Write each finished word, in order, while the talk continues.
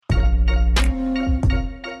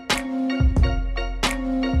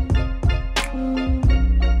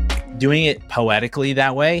doing it poetically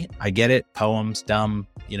that way, I get it. Poems, dumb,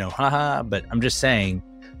 haha. But I'm just saying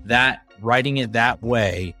that writing it that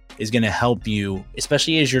way is going to help you,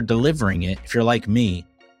 especially as you're delivering it, if you're like me,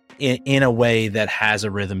 in a way that has a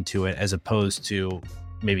rhythm to it, as opposed to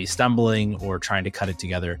maybe stumbling or trying to cut it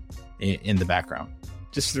together in the background.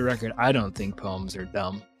 Just for the record, I don't think poems are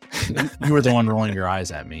dumb. You were the one rolling your eyes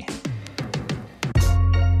at me.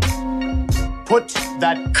 Put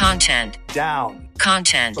that Content. down.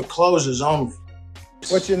 Content. For closers only.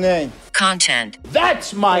 What's your name? Content.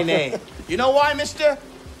 That's my name. You know why, mister?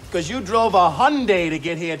 Because you drove a Hyundai to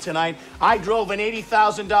get here tonight. I drove an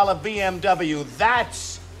 $80,000 BMW.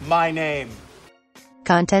 That's my name.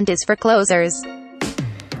 Content is for closers.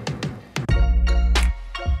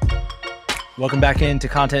 Welcome back into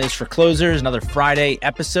Content is for Closers, another Friday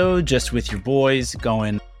episode, just with your boys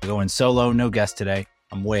going solo. No guest today.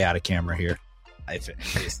 I'm way out of camera here.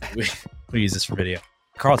 We use this for video.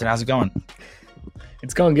 Carlton, how's it going?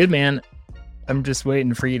 It's going good, man. I'm just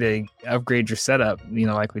waiting for you to upgrade your setup,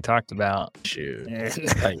 like we talked about. Shoot.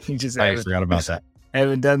 You just I forgot about that. I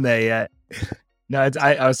haven't done that yet. No,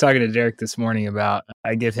 I was talking to Derek this morning about,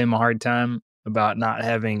 I give him a hard time about not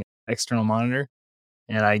having external monitor,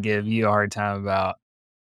 and I give you a hard time about,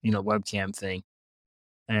 webcam thing.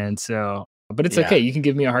 And so, but it's okay. You can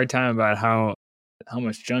give me a hard time about how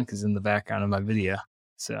much junk is in the background of my video.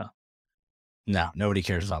 So no, nobody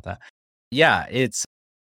cares about that. Yeah, it's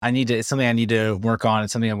something I need to work on.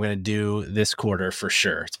 It's something I'm going to do this quarter for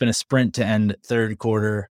sure. It's been a sprint to end third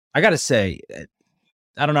quarter. I got to say,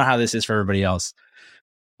 I don't know how this is for everybody else.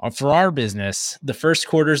 For our business, the first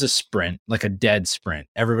quarter is a sprint, like a dead sprint.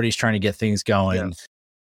 Everybody's trying to get things going. Yeah.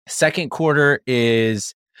 Second quarter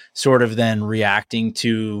is sort of then reacting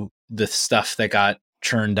to the stuff that got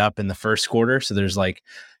churned up in the first quarter. So there's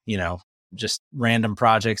just random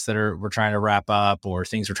projects that we're trying to wrap up, or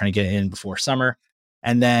things we're trying to get in before summer.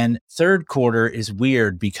 And then third quarter is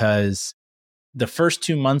weird because the first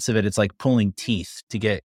 2 months of it, it's like pulling teeth to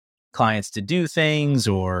get clients to do things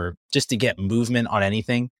or just to get movement on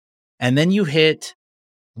anything. And then you hit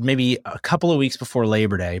maybe a couple of weeks before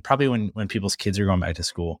Labor Day, probably when people's kids are going back to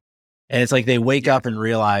school. And it's like they wake up and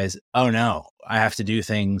realize, oh no, I have to do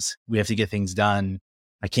things. We have to get things done.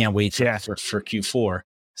 I can't wait for Q4.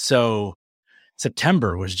 So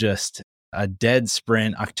September was just a dead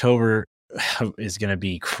sprint. October is going to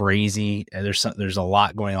be crazy. There's a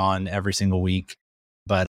lot going on every single week,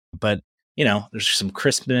 but there's some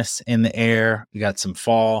Christmas in the air. We got some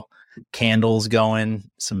fall candles going,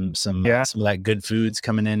 some of that good foods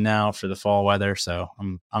coming in now for the fall weather. So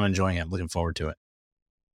I'm enjoying it. I'm looking forward to it.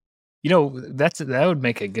 That would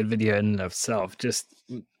make a good video in and of itself. Just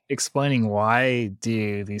explaining why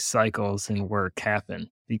do these cycles in work happen?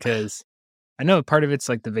 Because I know part of it's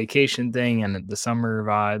like the vacation thing and the summer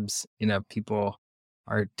vibes, people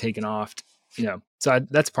are taking off, so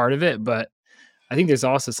that's part of it. But I think there's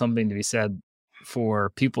also something to be said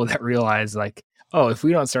for people that realize like, oh, if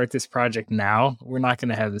we don't start this project now, we're not going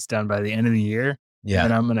to have this done by the end of the year. Yeah.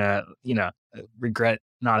 And I'm going to, regret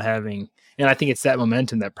not having, and I think it's that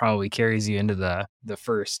momentum that probably carries you into the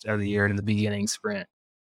first of the year, into the beginning sprint.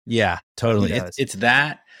 Yeah, totally. It's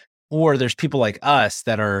that, or there's people like us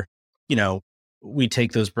that are, we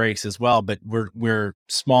take those breaks as well, but we're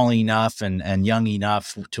small enough and young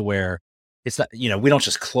enough to where it's not, we don't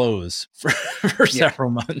just close for several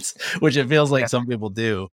months, which it feels like some people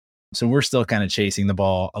do. So we're still kind of chasing the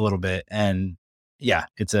ball a little bit. And yeah,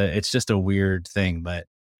 it's just a weird thing. But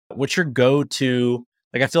what's your go-to?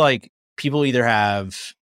 Like, I feel like people either have,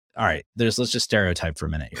 all right, let's just stereotype for a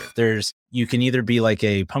minute here. You can either be like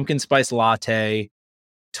a pumpkin spice latte,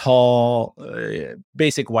 tall,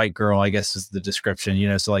 basic white girl, I guess is the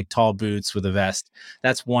description, so like tall boots with a vest.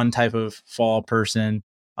 That's one type of fall person.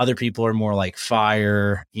 Other people are more like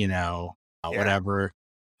fire, whatever,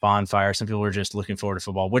 bonfire. Some people are just looking forward to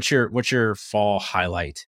football. What's your fall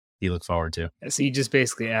highlight you look forward to? So you just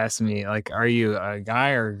basically asked me, like, are you a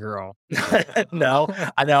guy or a girl? No,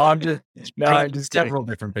 I know. I'm just several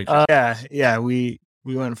different pictures. Yeah. We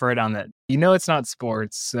went for it on that. It's not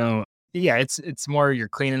sports, so yeah, it's more you're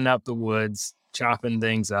cleaning up the woods, chopping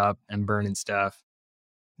things up, and burning stuff.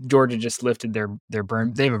 Georgia just lifted their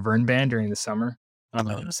burn. They have a burn ban during the summer.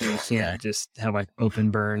 So you can't just have like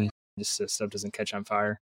open burn, just so stuff doesn't catch on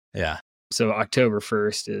fire. Yeah. So October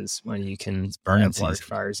 1st is when you can burn large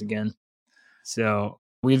fires again. So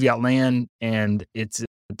we've got land and it's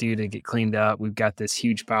due to get cleaned up. We've got this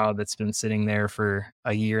huge pile that's been sitting there for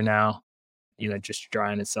a year now, just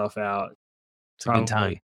drying itself out. It's a good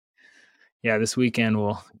time. Yeah, this weekend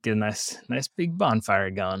we'll get a nice big bonfire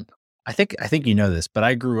going. I think you know this, but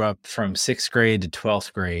I grew up from 6th grade to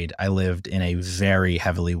 12th grade. I lived in a very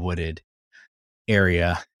heavily wooded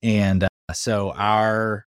area. And so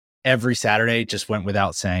our every Saturday just went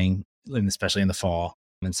without saying, and especially in the fall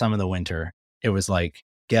and some of the winter, it was like,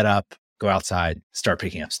 get up, go outside, start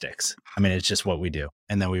picking up sticks. I mean, it's just what we do.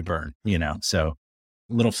 And then we burn, So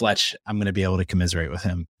little Fletch, I'm going to be able to commiserate with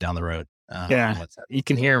him down the road. Yeah, you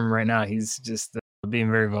can hear him right now. He's just being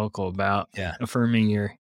very vocal about affirming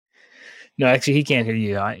your. No, actually, he can't hear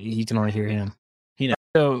you. He can only hear him.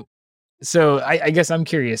 So I guess I'm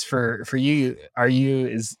curious for you.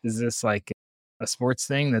 Is this like a sports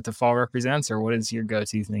thing that the fall represents, or what is your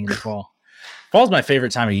go-to thing in the fall? Fall's my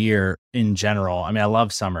favorite time of year in general. I mean, I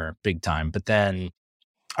love summer big time, but then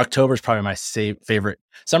October is probably my favorite.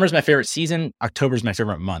 Summer's my favorite season. October's my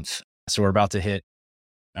favorite month. So we're about to hit.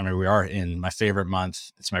 I mean, we are in my favorite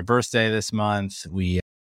month. It's my birthday this month. The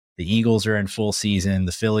Eagles are in full season.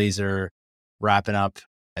 The Phillies are wrapping up.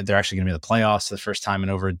 They're actually going to be in the playoffs for the first time in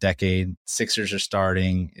over a decade. Sixers are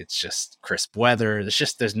starting. It's just crisp weather.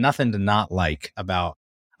 There's nothing to not like about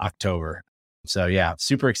October. So yeah,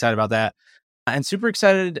 super excited about that. And super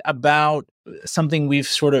excited about something we've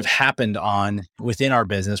sort of happened on within our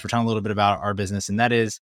business. We're talking a little bit about our business, and that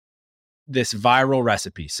is this viral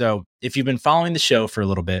recipe. So if you've been following the show for a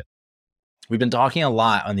little bit, we've been talking a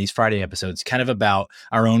lot on these Friday episodes, kind of about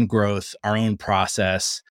our own growth, our own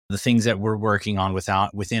process, the things that we're working on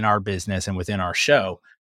within our business and within our show.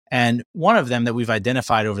 And one of them that we've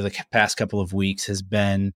identified over the past couple of weeks has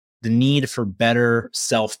been the need for better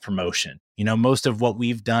self-promotion. Most of what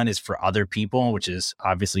we've done is for other people, which is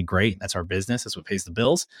obviously great. That's our business. That's what pays the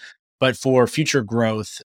bills. But for future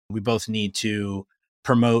growth, we both need to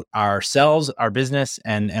promote ourselves, our business,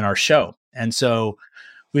 and our show. And so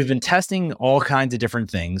we've been testing all kinds of different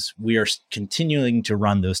things. We are continuing to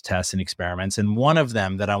run those tests and experiments. And one of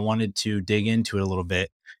them that I wanted to dig into a little bit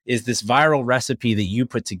is this viral recipe that you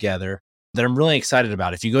put together that I'm really excited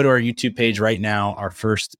about. If you go to our YouTube page right now, our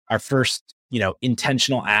first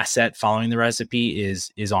intentional asset following the recipe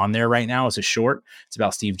is on there right now. It's a short. It's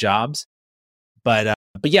about Steve Jobs. But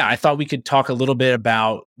yeah, I thought we could talk a little bit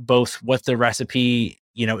about both what the recipe,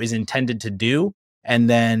 is intended to do, and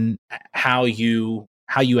then how you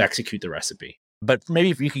execute the recipe. But maybe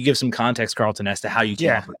if you could give some context, Carlton, as to how you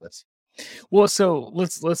came up with this. Well, so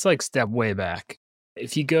let's like step way back.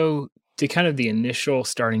 If you go to kind of the initial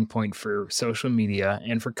starting point for social media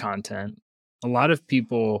and for content, a lot of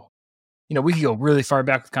people, we could go really far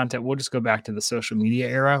back with content. We'll just go back to the social media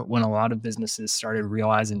era when a lot of businesses started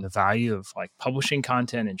realizing the value of like publishing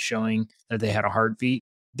content and showing that they had a heartbeat.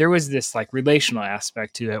 There was this like relational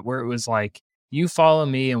aspect to it where it was like, you follow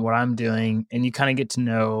me and what I'm doing, and you kind of get to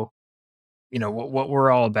know, what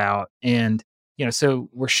we're all about. And, so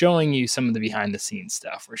we're showing you some of the behind the scenes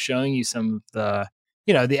stuff. We're showing you some of the,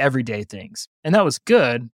 the everyday things. And that was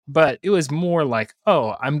good, but it was more like,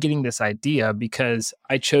 oh, I'm getting this idea because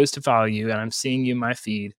I chose to follow you and I'm seeing you in my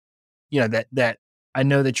feed, that I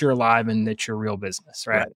know that you're alive and that you're real business.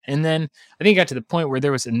 Right. And then I think it got to the point where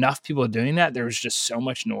there was enough people doing that. There was just so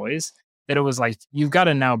much noise that it was like, you've got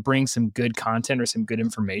to now bring some good content or some good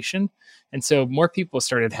information. And so more people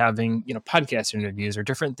started having, podcast interviews or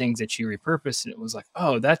different things that you repurposed. And it was like,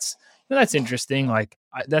 oh, that's interesting. Like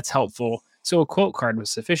that's helpful. So a quote card was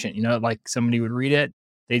sufficient, like somebody would read it,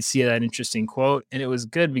 they'd see that interesting quote. And it was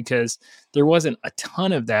good because there wasn't a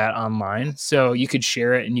ton of that online. So you could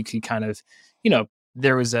share it and you could kind of,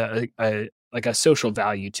 there was a social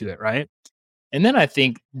value to it. Right. And then I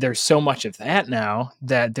think there's so much of that now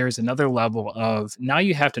that there's another level of now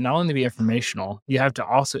you have to not only be informational, you have to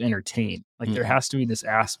also entertain. Like there has to be this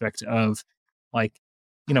aspect of like,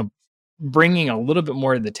 bringing a little bit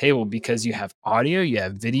more to the table because you have audio, you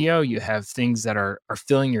have video, you have things that are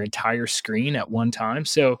filling your entire screen at one time.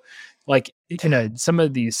 So like, some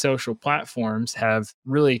of these social platforms have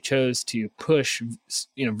really chose to push,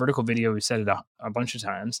 vertical video. We've said it a bunch of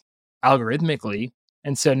times algorithmically.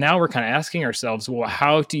 And so now we're kind of asking ourselves, well,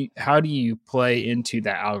 how do you play into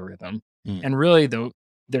that algorithm? And really,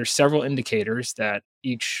 there's several indicators that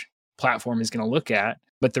each platform is going to look at.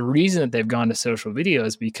 But the reason that they've gone to social video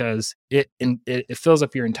is because it fills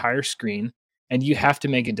up your entire screen, and you have to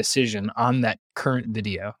make a decision on that current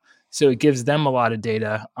video. So it gives them a lot of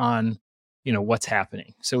data on, what's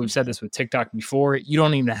happening. So we've said this with TikTok before. You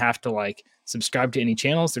don't even have to like subscribe to any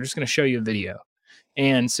channels. They're just going to show you a video.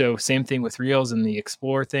 And so same thing with Reels and the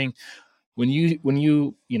Explore thing. When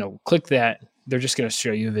you click that, they're just going to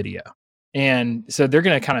show you a video. And so they're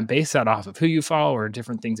going to kind of base that off of who you follow or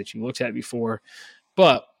different things that you looked at before.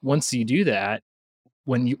 But once you do that,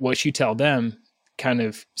 what you tell them kind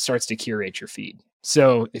of starts to curate your feed.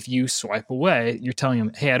 So if you swipe away, you're telling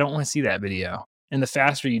them, hey, I don't want to see that video. And the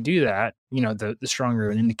faster you do that, the stronger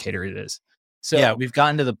an indicator it is. So yeah, we've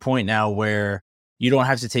gotten to the point now where you don't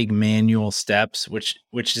have to take manual steps, which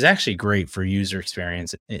is actually great for user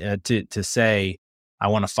experience to say, I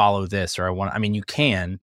want to follow this, or you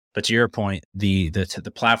can, but to your point, the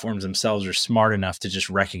platforms themselves are smart enough to just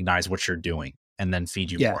recognize what you're doing and then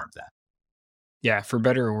feed you more of that. Yeah, for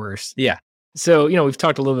better or worse. Yeah. So, we've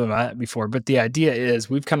talked a little bit about it before, but the idea is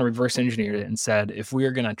we've kind of reverse engineered it and said, if we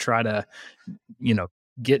are going to try to,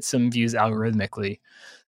 get some views algorithmically,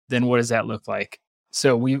 then what does that look like?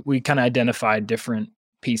 So we kind of identified different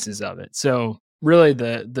pieces of it. So really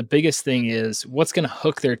the biggest thing is what's going to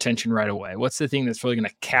hook their attention right away? What's the thing that's really going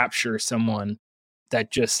to capture someone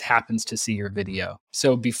that just happens to see your video?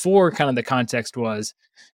 So before, kind of the context was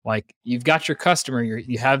like, you've got your customer,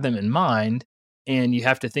 you have them in mind, and you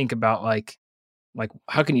have to think about like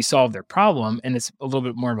how can you solve their problem? And it's a little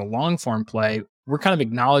bit more of a long form play. We're kind of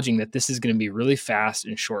acknowledging that this is going to be really fast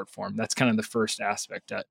and short form. That's kind of the first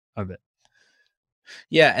aspect of it.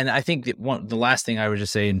 Yeah. And I think that the last thing I would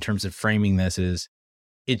just say in terms of framing this is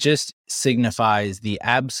it just signifies the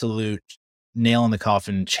absolute nail in the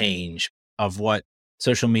coffin change of what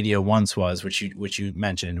social media once was, which you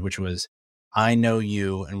mentioned, which was, I know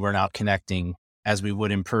you and we're now connecting as we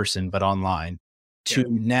would in person, but online, to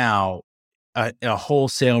now a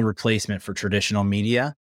wholesale replacement for traditional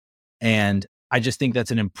media. And I just think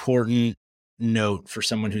that's an important note for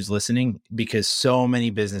someone who's listening, because so many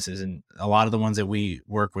businesses, and a lot of the ones that we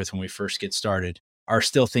work with when we first get started, are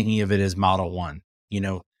still thinking of it as model one.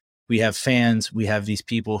 We have fans, we have these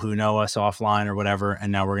people who know us offline or whatever,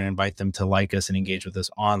 and now we're going to invite them to like us and engage with us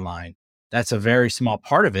online. That's a very small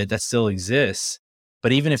part of it that still exists.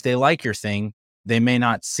 But even if they like your thing, they may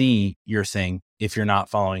not see your thing if you're not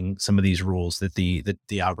following some of these rules that the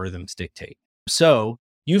algorithms dictate. So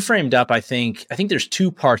you framed up, I think there's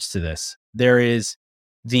two parts to this. There is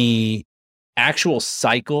the actual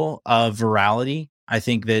cycle of virality. I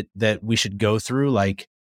think that we should go through, like,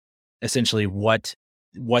 essentially what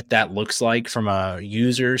that looks like from a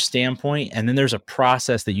user standpoint. And then there's a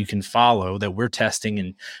process that you can follow that we're testing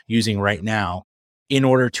and using right now in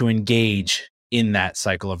order to engage in that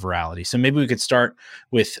cycle of virality. So maybe we could start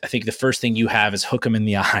with, I think the first thing you have is hook them in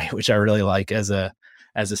the eye, which I really like as an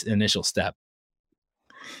initial step.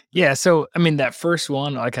 Yeah. So, that first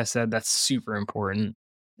one, like I said, that's super important.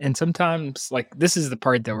 And sometimes, like, this is the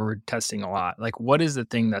part that we're testing a lot. Like, what is the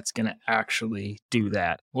thing that's going to actually do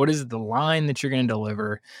that? What is the line that you're going to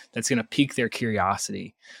deliver that's going to pique their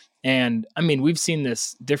curiosity? And we've seen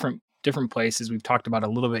this different places. We've talked about a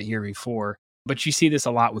little bit here before, but you see this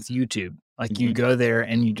a lot with YouTube. Like, you go there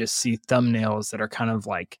and you just see thumbnails that are kind of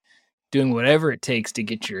like doing whatever it takes to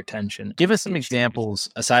get your attention. Give us some examples,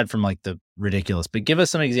 aside from like the ridiculous, but give us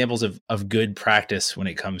some examples of good practice when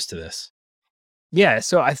it comes to this. Yeah.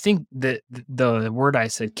 So I think that the word I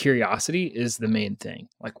said, curiosity, is the main thing.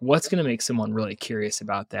 Like, what's going to make someone really curious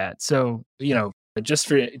about that? So, just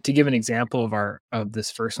to give an example of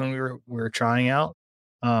this first one we were trying out,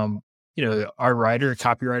 our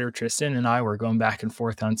copywriter, Tristan, and I were going back and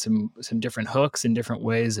forth on some different hooks and different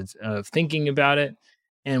ways of thinking about it.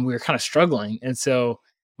 And we were kind of struggling. And so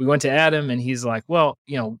we went to Adam and he's like, well,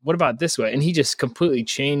 what about this way? And he just completely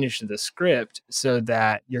changed the script so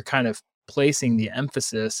that you're kind of placing the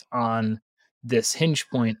emphasis on this hinge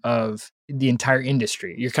point of the entire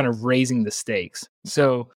industry. You're kind of raising the stakes.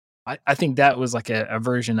 So I think that was like a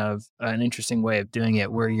version of an interesting way of doing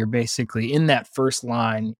it, where you're basically in that first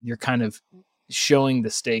line, you're kind of showing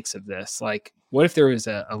the stakes of this. Like, what if there was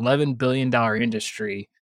a $11 billion industry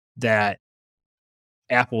that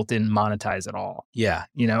Apple didn't monetize at all? Yeah.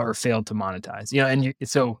 Or failed to monetize, and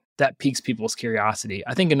so that piques people's curiosity.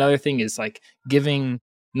 I think another thing is like giving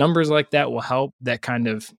numbers like that will help that kind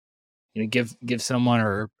of, give someone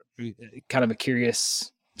or kind of a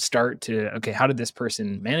curious start to, okay, how did this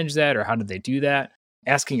person manage that? Or how did they do that?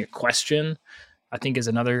 Asking a question, I think, is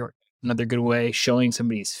another good way. Showing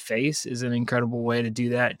somebody's face is an incredible way to do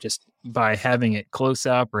that, just by having it close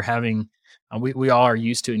up, or having, we all are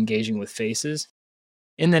used to engaging with faces.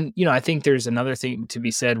 And then, I think there's another thing to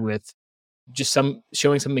be said with just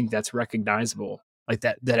showing something that's recognizable, like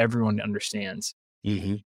that everyone understands.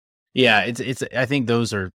 Mm-hmm. Yeah, it's. I think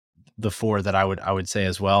those are the four that I would say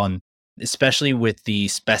as well, and especially with the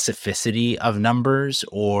specificity of numbers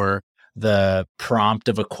or the prompt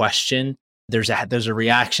of a question, there's a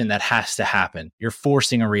reaction that has to happen. You're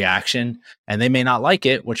forcing a reaction, and they may not like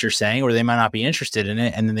it, what you're saying, or they might not be interested in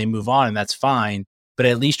it, and then they move on, and that's fine. But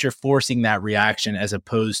at least you're forcing that reaction, as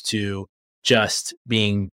opposed to just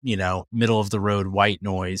being, middle of the road white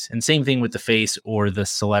noise. And same thing with the face or the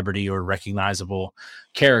celebrity or recognizable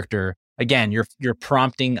character. Again, you're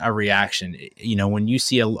prompting a reaction. When you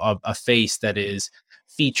see a face that is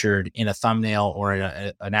featured in a thumbnail or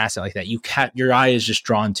an asset like that, your eye is just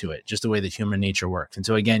drawn to it, just the way that human nature works. And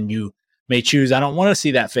so again, you may choose, I don't want to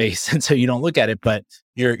see that face, and so you don't look at it. But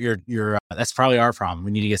you're that's probably our problem.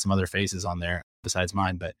 We need to get some other faces on there besides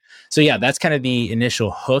mine. But so yeah, that's kind of the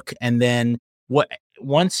initial hook. And then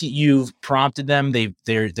once you've prompted them,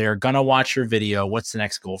 they're gonna watch your video. What's the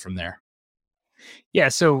next goal from there? Yeah,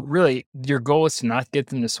 so really your goal is to not get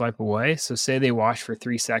them to swipe away. So say they watch for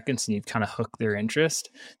 3 seconds and you've kind of hooked their interest,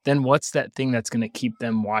 then what's that thing that's going to keep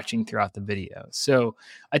them watching throughout the video? So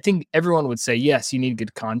I think everyone would say, yes, you need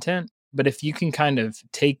good content, but if you can kind of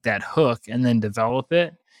take that hook and then develop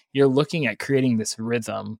it, you're looking at creating this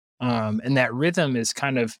rhythm. And that rhythm is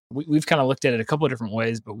we've kind of looked at it a couple of different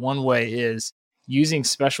ways, but one way is using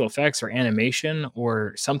special effects or animation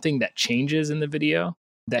or something that changes in the video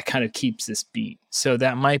that kind of keeps this beat. So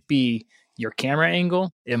that might be your camera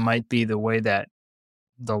angle. It might be the way that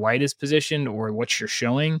the light is positioned or what you're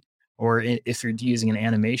showing. Or if you're using an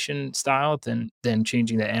animation style, then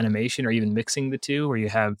changing the animation or even mixing the two where you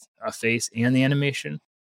have a face and the animation.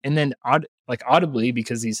 And then audibly,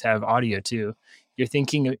 because these have audio too, you're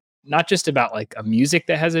thinking not just about like a music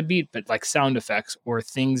that has a beat, but like sound effects or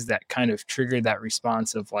things that kind of trigger that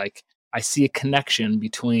response of like, I see a connection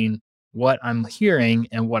between what I'm hearing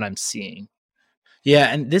and what I'm seeing.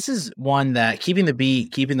 Yeah. And this is one that keeping the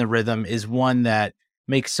beat, keeping the rhythm is one that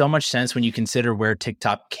makes so much sense when you consider where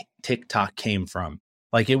TikTok came from.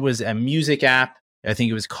 Like it was a music app. I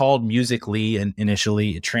think it was called Musical.ly, and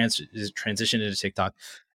initially it transitioned into TikTok,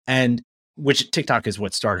 and which TikTok is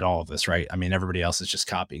what started all of this, right? I mean, everybody else is just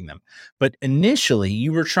copying them. But initially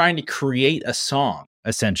you were trying to create a song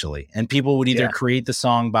essentially, and people would either create the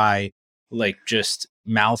song by like just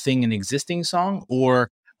mouthing an existing song or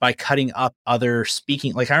by cutting up other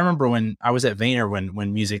speaking. Like I remember when I was at Vayner,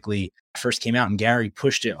 when Musical.ly first came out and Gary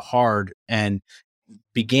pushed it hard and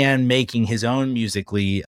began making his own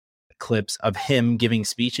Musical.ly clips of him giving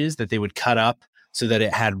speeches that they would cut up so that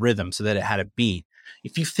it had rhythm, so that it had a beat.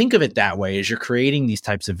 If you think of it that way, as you're creating these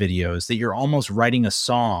types of videos, that you're almost writing a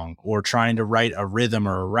song or trying to write a rhythm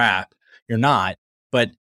or a rap, you're not, but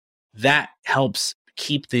that helps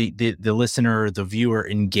keep the listener, the viewer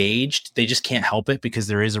engaged. They just can't help it because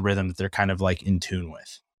there is a rhythm that they're kind of like in tune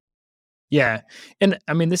with. Yeah. And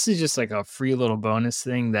I mean, this is just like a free little bonus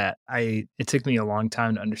thing that it took me a long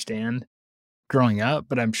time to understand growing up,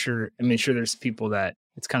 but I'm sure there's people that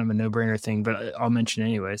it's kind of a no-brainer thing, but I'll mention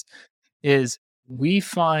anyways, is we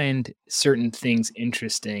find certain things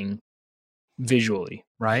interesting visually,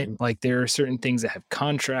 right? Like there are certain things that have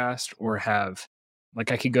contrast or have,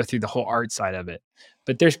 like I could go through the whole art side of it,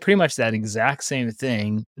 but there's pretty much that exact same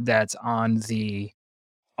thing that's on the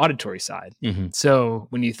auditory side. Mm-hmm. So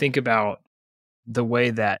when you think about the way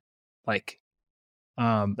that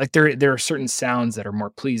there are certain sounds that are more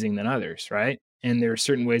pleasing than others, right? And there are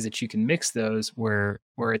certain ways that you can mix those where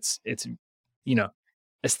it's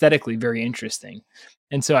aesthetically very interesting.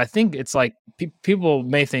 And so I think it's like people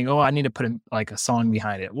may think, oh, I need to put a song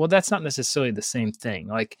behind it. Well, that's not necessarily the same thing.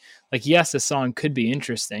 Like yes, a song could be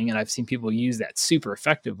interesting, and I've seen people use that super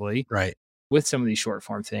effectively, right, with some of these short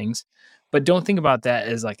form things. But don't think about that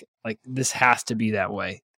as like this has to be that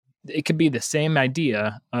way. It could be the same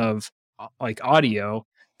idea of like audio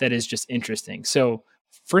that is just interesting. So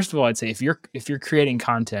first of all, I'd say if you're creating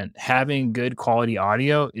content, having good quality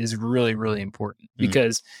audio is really, really important,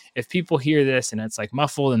 because if people hear this and it's like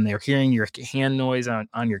muffled and they're hearing your hand noise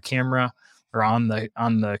on your camera or on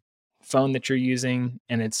the phone that you're using,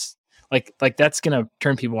 and it's like that's going to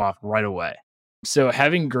turn people off right away. So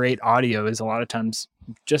having great audio is a lot of times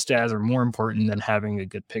just as or more important than having a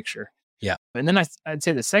good picture. Yeah. And then I'd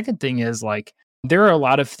say the second thing is like there are a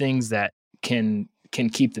lot of things that can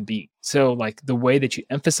keep the beat. So like the way that you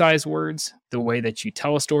emphasize words, the way that you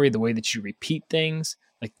tell a story, the way that you repeat things,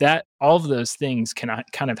 like that, all of those things can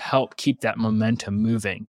kind of help keep that momentum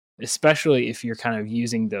moving, especially if you're kind of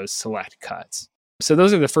using those select cuts. So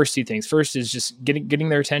those are the first two things. First is just getting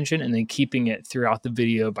their attention, and then keeping it throughout the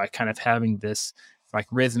video by kind of having this like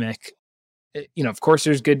rhythmic, of course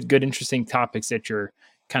there's good interesting topics that you're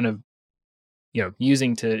kind of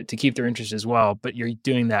using to keep their interest as well, but you're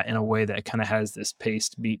doing that in a way that kind of has this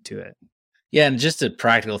paced beat to it. Yeah. And just a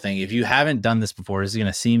practical thing, if you haven't done this before, it's going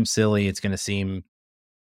to seem silly. It's going to seem,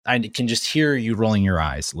 I can just hear you rolling your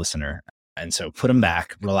eyes, listener. And so put them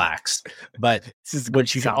back, relax. But this is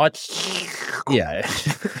what you watch. Yeah.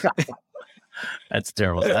 That's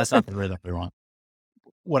terrible. That's not the rhythm we want.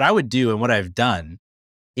 what I would do and what I've done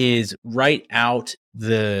is write out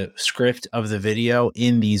the script of the video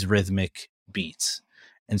in these rhythmic beats.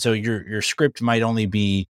 And so your script might only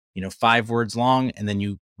be, 5 words long, and then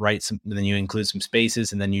you write some, then you include some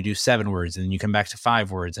spaces, and then you do 7 words, and then you come back to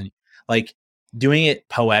 5 words, and like doing it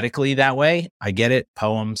poetically that way. I get it.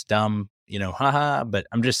 Poems, dumb, haha. But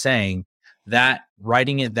I'm just saying that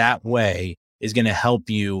writing it that way is going to help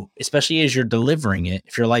you, especially as you're delivering it.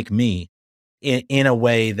 If you're like me, in a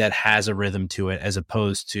way that has a rhythm to it, as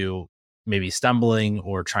opposed to maybe stumbling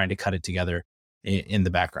or trying to cut it together in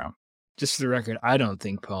the background. Just for the record, I don't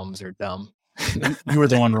think poems are dumb. You were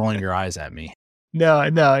the one rolling your eyes at me. No,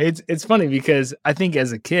 it's funny because I think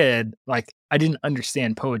as a kid, like I didn't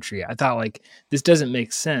understand poetry. I thought like this doesn't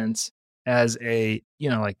make sense as a,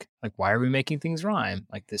 like why are we making things rhyme?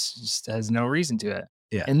 Like this just has no reason to it.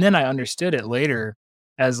 Yeah. And then I understood it later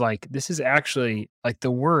as like this is actually like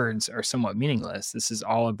the words are somewhat meaningless. This is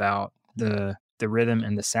all about the rhythm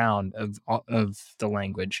and the sound of the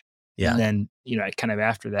language. Yeah. And then, kind of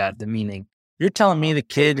after that, the meaning. You're telling me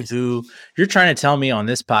you're trying to tell me on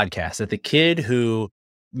this podcast that the kid who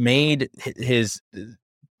made his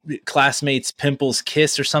classmates' pimples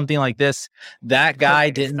kiss or something like this, that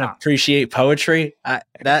guy didn't appreciate poetry?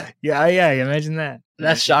 Yeah, imagine that.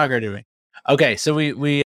 That's shocker to me. Okay, so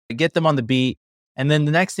we get them on the beat, and then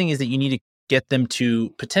the next thing is that you need to get them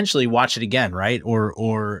to potentially watch it again, right?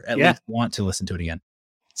 Or at least want to listen to it again.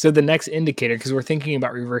 So the next indicator, because we're thinking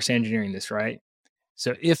about reverse engineering this, right?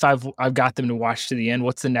 So if I've got them to watch to the end,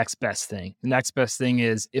 what's the next best thing? The next best thing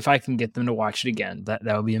is if I can get them to watch it again, that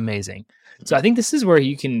would be amazing. So I think this is where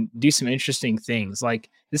you can do some interesting things. Like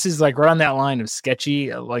this is like right on that line of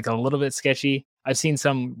sketchy, like a little bit sketchy. I've seen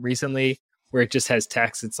some recently where it just has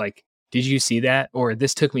text. It's like, did you see that? Or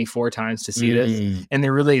this took me 4 times to see this. And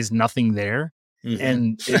there really is nothing there.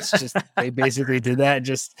 And it's just, they basically did that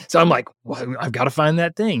so I'm like, well, I've got to find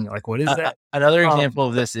that thing. Like, what is that? Another example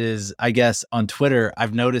of this is, I guess on Twitter,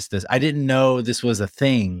 I've noticed this. I didn't know this was a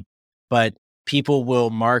thing, but people will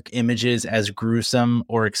mark images as gruesome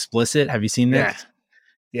or explicit. Have you seen this?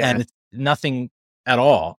 Yeah. And it's nothing at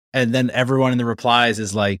all. And then everyone in the replies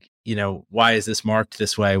is like, why is this marked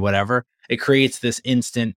this way? Whatever. It creates this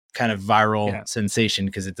instant kind of viral sensation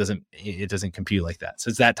because it doesn't compute like that. So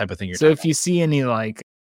it's that type of thing. So if you see any like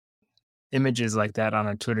images like that on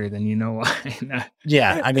a Twitter, then you know why.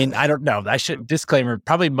 Yeah. I mean, I don't know. I should disclaimer.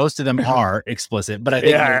 Probably most of them are explicit, but I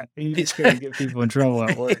think you just gonna get people in trouble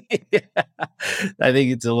at work. I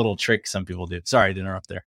think it's a little trick some people do. Sorry to interrupt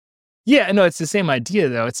there. Yeah, no, it's the same idea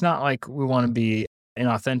though. It's not like we want to be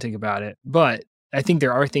inauthentic about it, but I think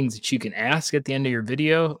there are things that you can ask at the end of your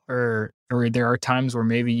video, or there are times where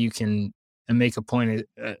maybe you can make a point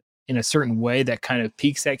in a certain way that kind of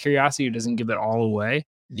piques that curiosity or doesn't give it all away.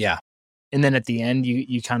 Yeah. And then at the end,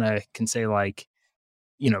 you kind of can say like,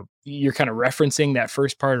 you're kind of referencing that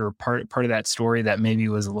first part or part of that story that maybe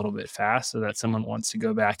was a little bit fast so that someone wants to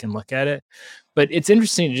go back and look at it. But it's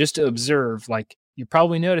interesting just to observe, like you're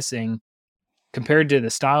probably noticing compared to the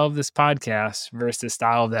style of this podcast versus the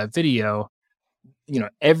style of that video,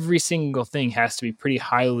 every single thing has to be pretty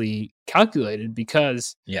highly calculated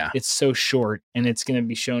because it's so short and it's going to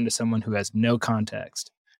be shown to someone who has no context.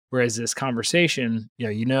 Whereas this conversation,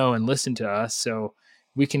 and listen to us. So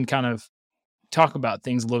we can kind of talk about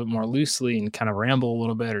things a little bit more loosely and kind of ramble a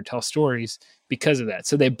little bit or tell stories because of that.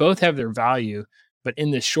 So they both have their value, but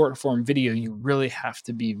in this short form video, you really have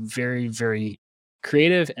to be very, very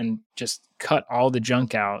creative and just cut all the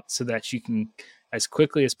junk out so that you can, as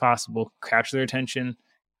quickly as possible, capture their attention,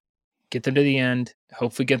 get them to the end,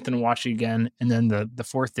 hopefully get them to watch it again. And then the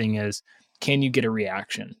fourth thing is, can you get a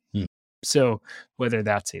reaction? So whether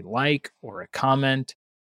that's a like or a comment,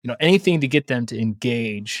 anything to get them to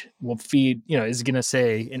engage will feed, is going to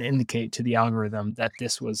say and indicate to the algorithm that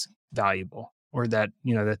this was valuable or that,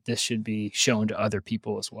 that this should be shown to other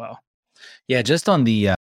people as well. Yeah. Just on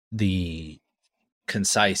the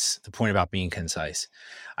point about being concise,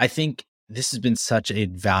 I think this has been such a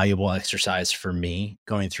valuable exercise for me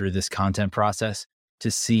going through this content process to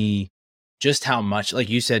see just how much, like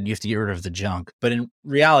you said, you have to get rid of the junk. But in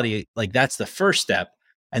reality, like that's the first step.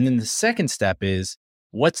 And then the second step is,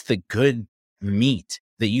 what's the good meat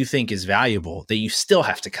that you think is valuable that you still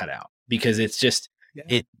have to cut out? Because it's just,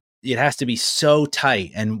 it has to be so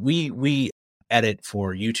tight. And we edit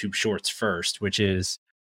for YouTube Shorts first, which has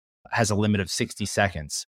a limit of 60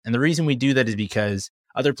 seconds. And the reason we do that is because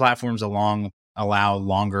other platforms allow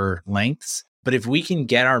longer lengths. But if we can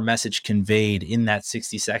get our message conveyed in that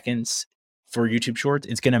 60 seconds for YouTube Shorts,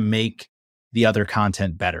 it's going to make the other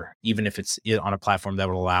content better, even if it's on a platform that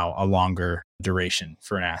will allow a longer duration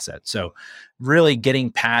for an asset. So really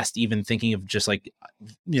getting past even thinking of just like,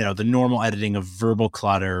 the normal editing of verbal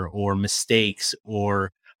clutter or mistakes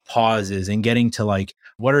or pauses, and getting to like,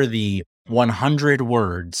 what are the 100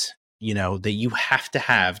 words, that you have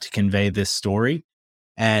to convey this story.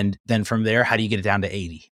 And then from there, how do you get it down to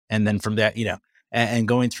 80? And then from that, and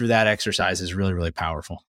going through that exercise is really, really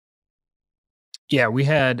powerful. Yeah, we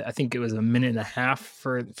had, I think it was a minute and a half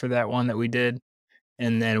for that one that we did.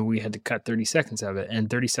 And then we had to cut 30 seconds of it. And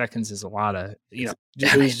 30 seconds is a lot of, it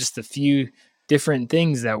was just a few different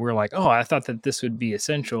things that were like, oh, I thought that this would be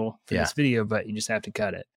essential for this video, but you just have to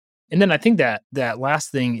cut it. And then I think that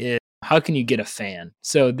last thing is, how can you get a fan?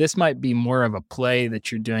 So this might be more of a play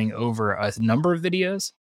that you're doing over a number of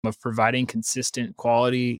videos of providing consistent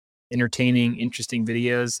quality, entertaining, interesting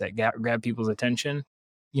videos that grab people's attention.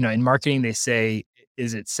 In marketing, they say,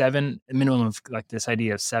 is it 7, a minimum of like this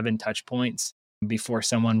idea of 7 touch points before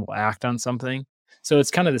someone will act on something. So it's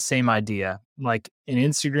kind of the same idea. Like in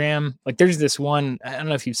Instagram, like there's this one, I don't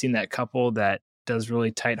know if you've seen that couple that does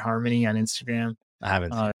really tight harmony on Instagram. I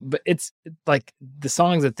haven't. But it's like the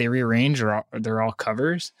songs that they rearrange they're all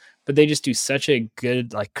covers, but they just do such a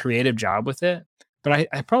good like creative job with it. But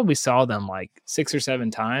I probably saw them like 6 or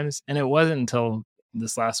 7 times, and it wasn't until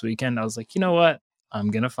this last weekend I was like, you know what,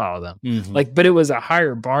 I'm gonna follow them. Mm-hmm. Like, but it was a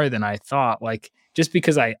higher bar than I thought. Like just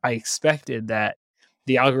because I expected that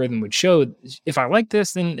the algorithm would show if I like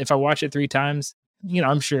this, then if I watch it 3 times,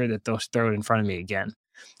 I'm sure that they'll throw it in front of me again.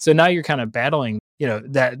 So now you're kind of battling,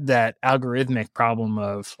 that algorithmic problem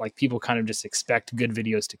of like people kind of just expect good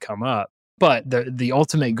videos to come up. But the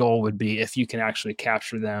ultimate goal would be if you can actually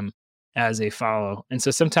capture them as a follow. And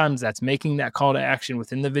so sometimes that's making that call to action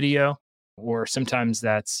within the video, or sometimes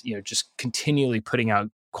that's, just continually putting out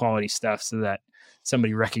quality stuff so that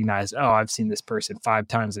somebody recognized, oh, I've seen this person 5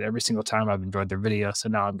 times and every single time I've enjoyed their video. So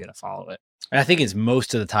now I'm going to follow it. And I think it's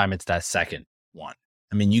most of the time it's that second one.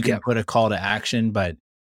 I mean, you can put a call to action, but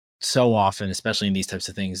so often, especially in these types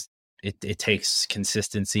of things, it takes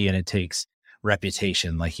consistency and it takes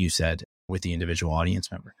reputation, like you said, with the individual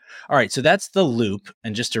audience member. All right. So that's the loop.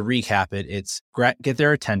 And just to recap it, it's get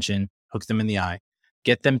their attention, hook them in the eye,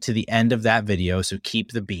 get them to the end of that video. So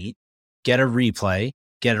keep the beat, get a replay,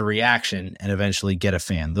 get a reaction, and eventually get a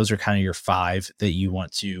fan. Those are kind of your 5 that you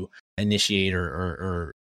want to initiate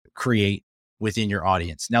or create within your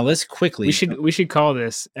audience. Now let's quickly. We should call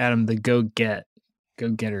this, Adam, the go getter. Go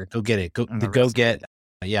get it.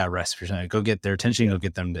 Rest. Go get their attention. Go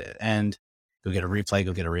get them to end. Go get a replay.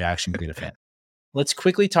 Go get a reaction. Go get a fan. Let's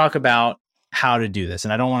quickly talk about how to do this.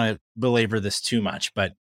 And I don't want to belabor this too much,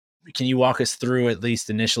 but can you walk us through at least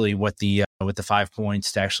initially what the 5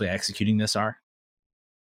 points to actually executing this are?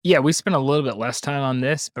 Yeah, we spent a little bit less time on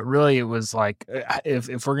this, but really it was like,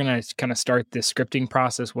 if we're going to kind of start this scripting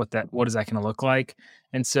process, what is that going to look like?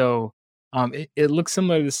 And so it looks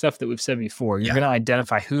similar to the stuff that we've said before. You're going to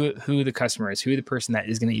identify who the customer is, who the person that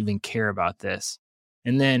is going to even care about this,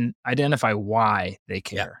 and then identify why they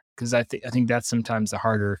care. Because I think that's sometimes the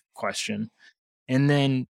harder question. And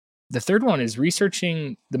then the third one is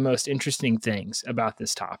researching the most interesting things about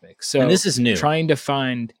this topic. So and this is new. Trying to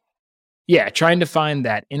find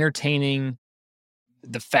that entertaining,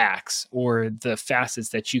 the facts or the facets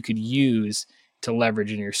that you could use to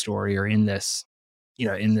leverage in your story or in this,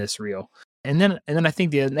 in this reel. And then I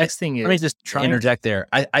think the next thing is, let me just interject there.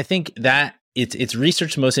 I think that it's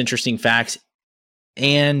research the most interesting facts,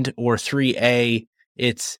 or 3A,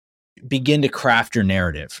 it's begin to craft your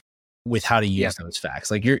narrative with how to use those facts.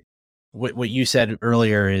 Like what you said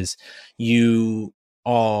earlier is you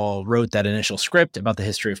all wrote that initial script about the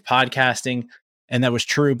history of podcasting, and that was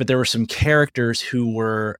true, but there were some characters who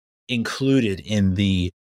were included in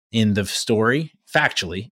the story,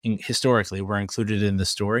 factually, historically were included in the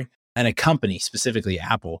story, and a company, specifically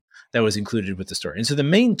Apple, that was included with the story. And so the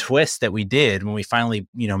main twist that we did when we finally,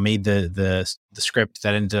 made the script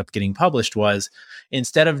that ended up getting published was,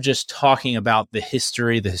 instead of just talking about the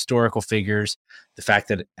history, the historical figures, the fact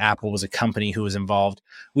that Apple was a company who was involved,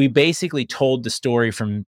 we basically told the story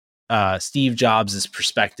from Steve Jobs'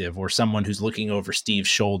 perspective, or someone who's looking over Steve's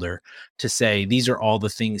shoulder, to say, these are all the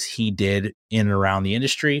things he did in and around the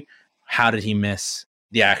industry. How did he miss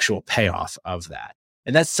the actual payoff of that?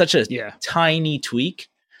 And that's such a tiny tweak,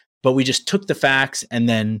 but we just took the facts and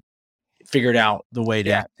then figured out the way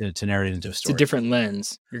to narrate it into a story. It's a different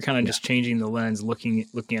lens. You're kind of just changing the lens, looking at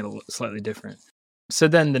it slightly different. So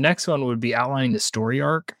then the next one would be outlining the story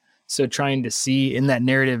arc. So trying to see in that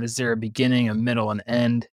narrative, is there a beginning, a middle, an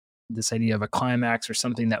end? This idea of a climax or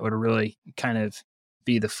something that would really kind of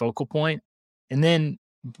be the focal point. And then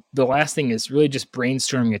the last thing is really just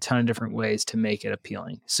brainstorming a ton of different ways to make it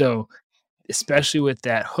appealing. So especially with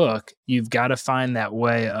that hook, you've got to find that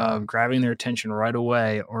way of grabbing their attention right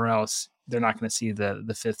away, or else they're not going to see the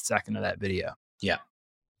 5th second of that video. Yeah.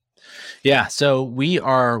 Yeah. So we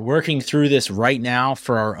are working through this right now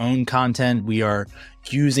for our own content. We are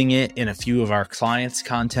using it in a few of our clients'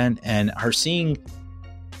 content and are seeing,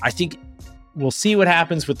 I think we'll see what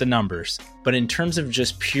happens with the numbers, but in terms of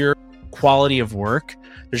just pure quality of work,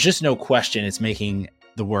 there's just no question it's making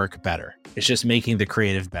the work better. It's just making the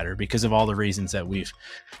creative better because of all the reasons that we've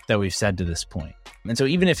said to this point. And so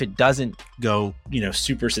even if it doesn't go,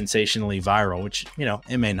 super sensationally viral, which,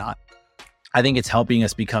 it may not, I think it's helping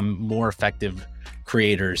us become more effective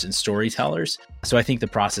creators and storytellers. So I think the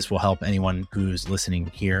process will help anyone who's listening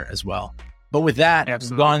here as well. But with that,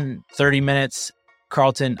 We've gone 30 minutes.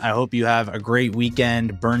 Carlton, I hope you have a great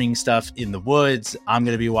weekend burning stuff in the woods. I'm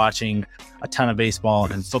going to be watching a ton of baseball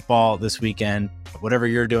and football this weekend. Whatever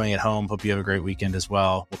you're doing at home, hope you have a great weekend as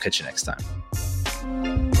well. We'll catch you next time.